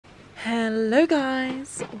Hello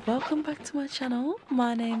guys, welcome back to my channel.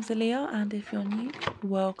 My name's Aaliyah, and if you're new,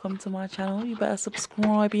 welcome to my channel. You better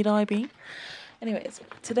subscribe-y-dibby. Anyways,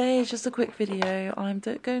 today is just a quick video. I'm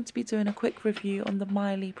going to be doing a quick review on the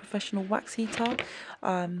Mylee professional wax heater.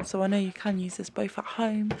 So I know you can use this both at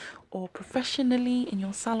home or professionally in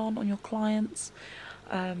your salon on your clients.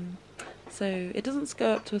 So it doesn't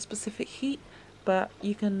go up to a specific heat, but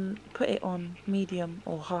you can put it on medium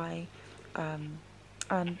or high.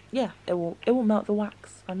 And yeah, it will melt the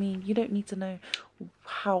wax. I mean, you don't need to know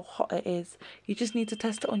how hot it is. You just need to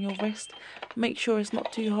test it on your wrist. Make sure it's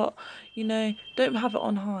not too hot. You know, don't have it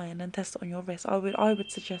on high and then test it on your wrist. I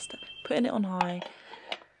would suggest putting it on high.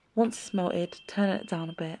 Once it's melted, turn it down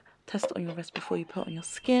a bit. Test it on your wrist before you put it on your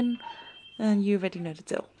skin. And you already know the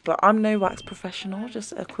deal. But I'm no wax professional.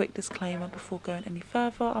 Just a quick disclaimer before going any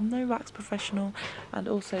further. I'm no wax professional, and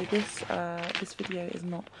also this video is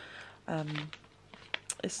not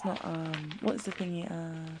it's not what is the thingy,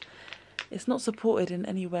 it's not supported in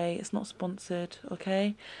any way, it's not sponsored,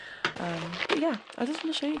 okay? But yeah, I just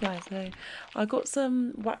want to show you guys. So I got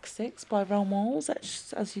some wax sticks by Relmols,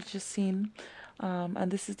 as you've just seen,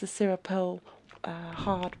 and this is the Cirepil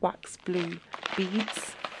hard wax blue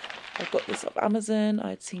beads. I got this off Amazon.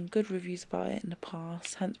 I'd seen good reviews about it in the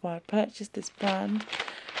past, hence why I purchased this brand.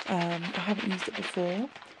 I haven't used it before,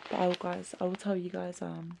 but I will tell you guys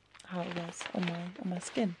how it was on my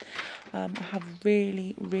skin. I have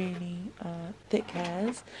really thick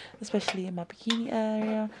hairs, especially in my bikini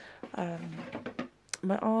area.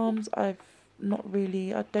 My arms, I don't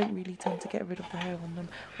really tend to get rid of the hair on them.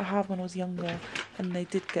 I have when I was younger and they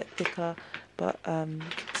did get thicker, but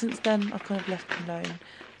since then I've kind of left them alone.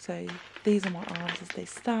 So these are my arms as they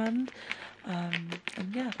stand, and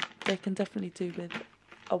yeah, they can definitely do with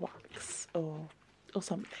a wax or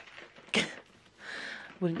something.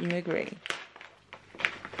 Wouldn't you agree?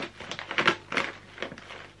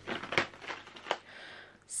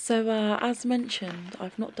 So as mentioned,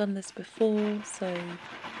 I've not done this before, so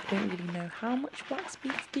I don't really know how much wax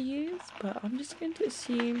beads to use, but I'm just going to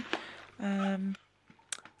assume I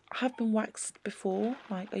have been waxed before.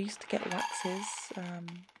 Like, I used to get waxes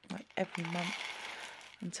like every month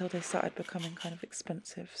until they started becoming kind of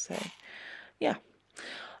expensive. So yeah,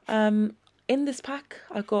 in this pack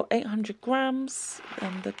I got 800 grams,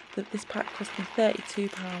 and this pack cost me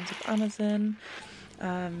 £32 off Amazon.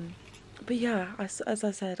 But yeah, as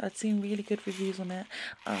I said, I'd seen really good reviews on it,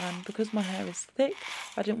 and because my hair is thick,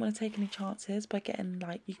 I didn't want to take any chances by getting,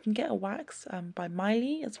 like, you can get a wax by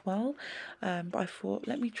Mylee as well, but I thought,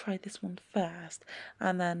 let me try this one first,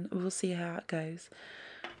 and then we'll see how it goes.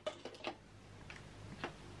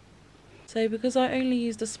 So because I only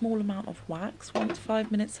used a small amount of wax, once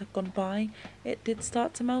 5 minutes had gone by, it did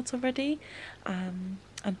start to melt already. And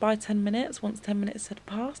by 10 minutes, once 10 minutes had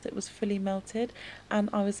passed, it was fully melted and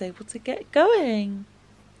I was able to get going.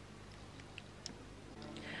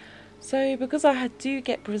 So because I do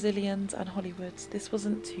get Brazilians and Hollywoods, this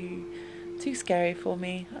wasn't too scary for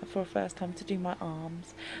me for a first time to do my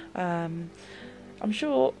arms. I'm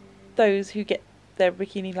sure those who get their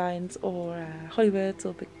bikini lines or Hollywoods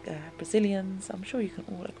or Brazilians, I'm sure you can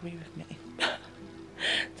all agree with me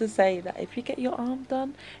to say that if you get your arm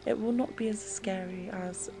done, it will not be as scary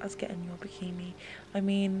as getting your bikini. I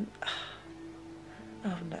mean,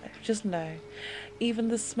 oh no, just no. Even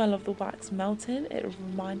the smell of the wax melting, it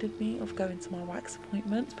reminded me of going to my wax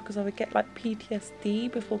appointments, because I would get like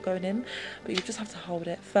PTSD before going in, but you just have to hold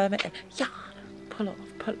it, firm it, and yeah, pull off.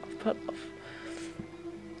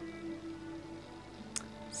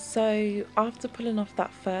 So after pulling off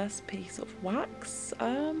that first piece of wax,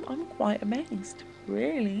 I'm quite amazed,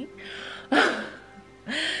 really.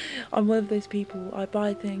 I'm one of those people, I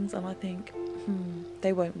buy things and I think,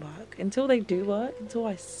 they won't work. Until they do work, until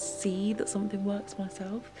I see that something works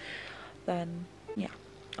myself, then yeah,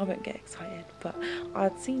 I won't get excited. But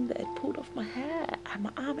I'd seen that it pulled off my hair and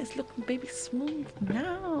my arm is looking baby smooth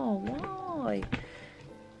now. Why?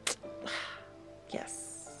 Yes.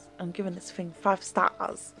 I'm giving this thing 5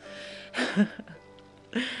 stars.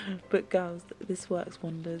 But girls, this works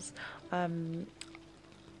wonders. I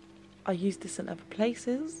use this in other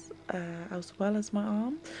places as well as my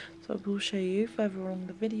arm, so I will show you further along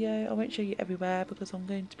the video. I won't show you everywhere because I'm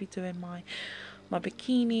going to be doing my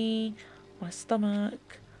bikini, my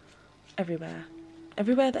stomach, everywhere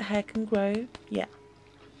that hair can grow. Yeah,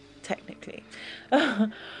 technically.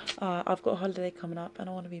 I've got a holiday coming up and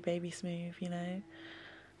I want to be baby smooth, you know.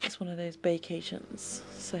 It's one of those vacations,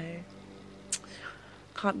 so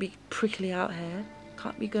can't be prickly out here.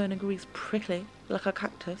 Can't be going to Greece prickly like a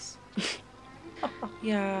cactus.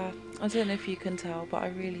 Yeah, I don't know if you can tell, but I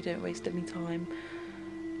really don't waste any time.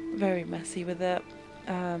 very messy with it.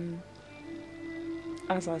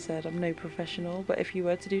 As I said, I'm no professional, but if you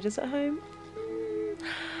were to do this at home,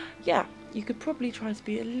 yeah, you could probably try to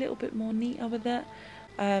be a little bit more neater with it.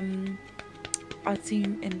 I've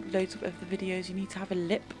seen in loads of the videos you need to have a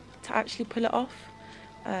lip to actually pull it off.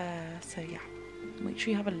 So yeah, make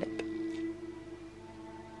sure you have a lip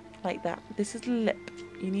like that. This is the lip.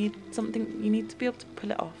 You need something. You need to be able to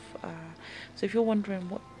pull it off. So if you're wondering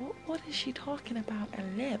what is she talking about, a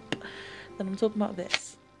lip, then I'm talking about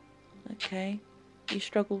this. Okay, you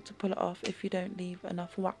struggle to pull it off if you don't leave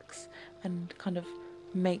enough wax and kind of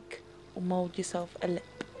make or mold yourself a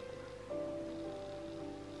lip.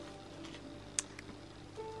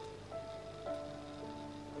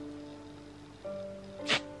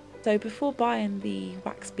 So before buying the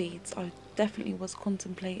wax beads, I definitely was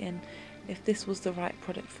contemplating if this was the right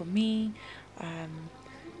product for me.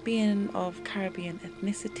 Being of Caribbean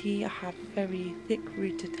ethnicity, I have very thick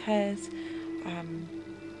rooted hairs,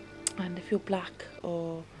 and if you're black,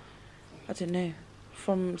 or I don't know,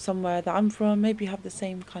 from somewhere that I'm from, maybe you have the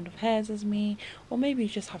same kind of hairs as me, or maybe you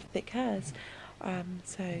just have thick hairs.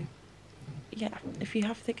 So yeah, if you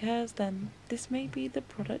have thick hairs, then this may be the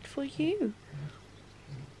product for you.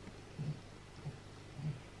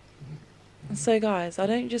 So guys, I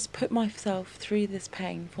don't just put myself through this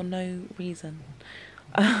pain for no reason.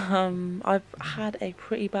 I've had a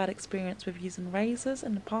pretty bad experience with using razors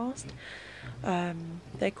in the past.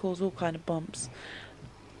 They cause all kind of bumps.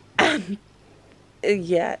 And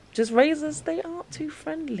yeah, just razors, they aren't too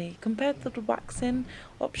friendly compared to the waxing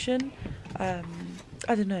option. I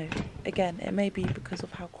don't know, again, it may be because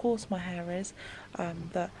of how coarse my hair is,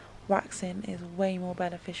 that waxing is way more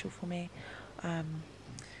beneficial for me.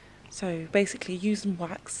 So basically using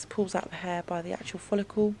wax pulls out the hair by the actual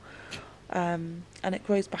follicle, and it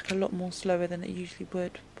grows back a lot more slower than it usually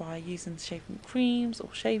would by using shaving creams or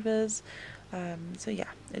shavers. So yeah,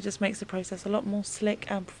 it just makes the process a lot more slick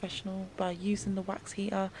and professional by using the wax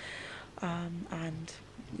heater, and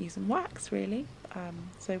using wax really.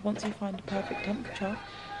 So once you find the perfect temperature,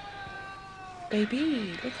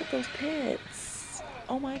 baby, look at those pits.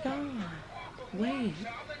 Oh my god, wait,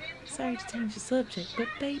 sorry to change the subject, but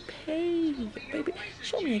baby,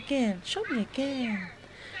 show me again, show me again,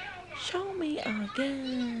 show me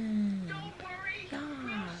again.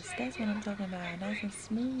 Yes, that's what I'm talking about, nice and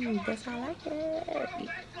smooth, that's how I like it.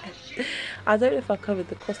 I don't know if I covered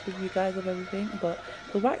the cost with you guys of everything, but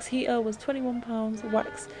the wax heater was £21,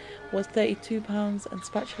 wax was £32, and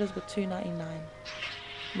spatulas were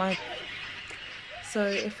 £2.99. So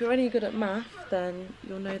if you're any good at math, then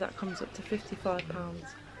you'll know that comes up to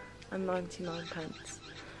 £55.99.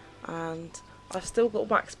 And I've still got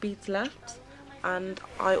wax beads left, and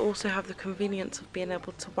I also have the convenience of being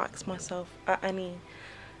able to wax myself at any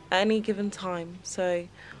given time. So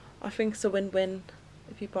I think it's a win-win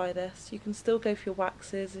if you buy this. You can still go for your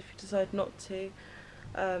waxes if you decide not to.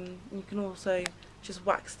 You can also just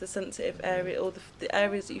wax the sensitive area, or the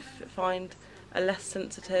areas that you find are less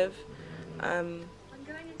sensitive.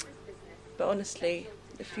 But honestly,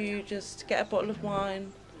 if you just get a bottle of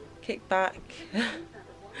wine, kick back,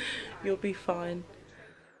 you'll be fine.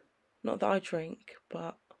 Not that I drink,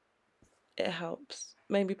 but it helps.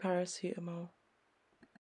 Maybe paracetamol.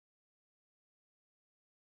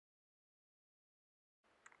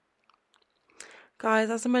 Guys,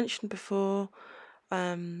 as I mentioned before,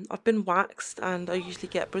 I've been waxed, and I usually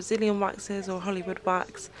get Brazilian waxes or Hollywood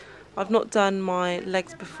wax. I've not done my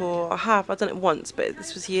legs before. I've done it once, but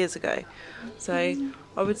this was years ago. So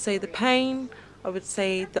I would say the pain, I would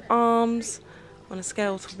say the arms, on a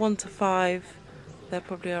scale to 1 to 5, they're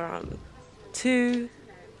probably around 2.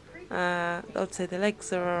 I would say the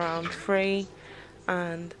legs are around 3,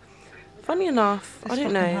 and funny enough, I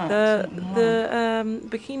don't know, the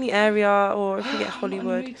bikini area, or if you get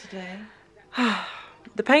Hollywood,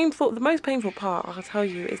 the most painful part, I'll tell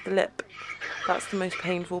you, is the lip. That's the most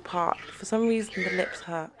painful part. For some reason the lips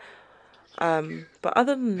hurt. But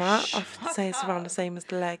other than that, I would say it's around the same as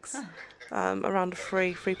the legs. Around a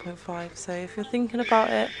 3.5. So if you're thinking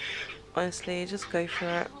about it, honestly, just go for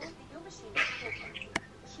it.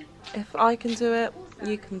 If I can do it,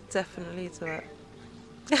 you can definitely do it.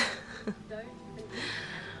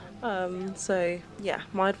 So yeah,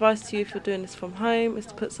 my advice to you if you're doing this from home is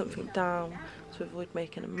to put something down to avoid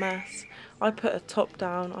making a mess. I put a top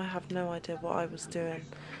down. I have no idea what I was doing.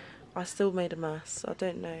 I still made a mess. I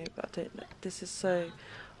don't know, but I don't know. This is so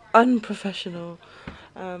unprofessional,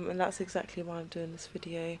 and that's exactly why I'm doing this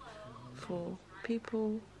video, for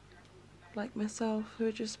people like myself who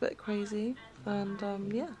are just a bit crazy and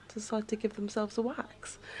yeah, decide to give themselves a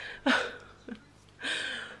wax.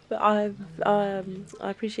 But I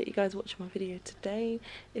appreciate you guys watching my video today.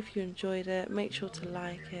 If you enjoyed it, make sure to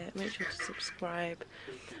like it, make sure to subscribe.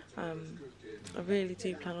 I really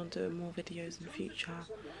do plan on doing more videos in the future.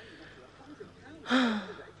 The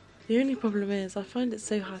only problem is I find it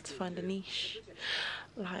so hard to find a niche.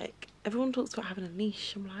 Like, everyone talks about having a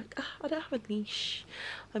niche. I'm like, I don't have a niche.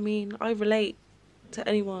 I mean, I relate to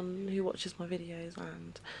anyone who watches my videos,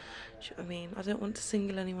 and I mean, I don't want to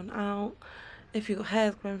single anyone out. If you've got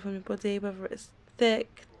hairs growing from your body, whether it's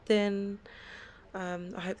thick, thin, I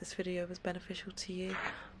hope this video was beneficial to you.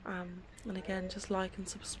 And again, just like and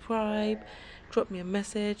subscribe, drop me a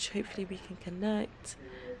message, hopefully we can connect.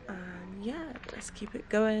 And yeah, let's keep it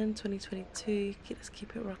going. 2022, let's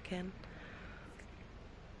keep it rocking.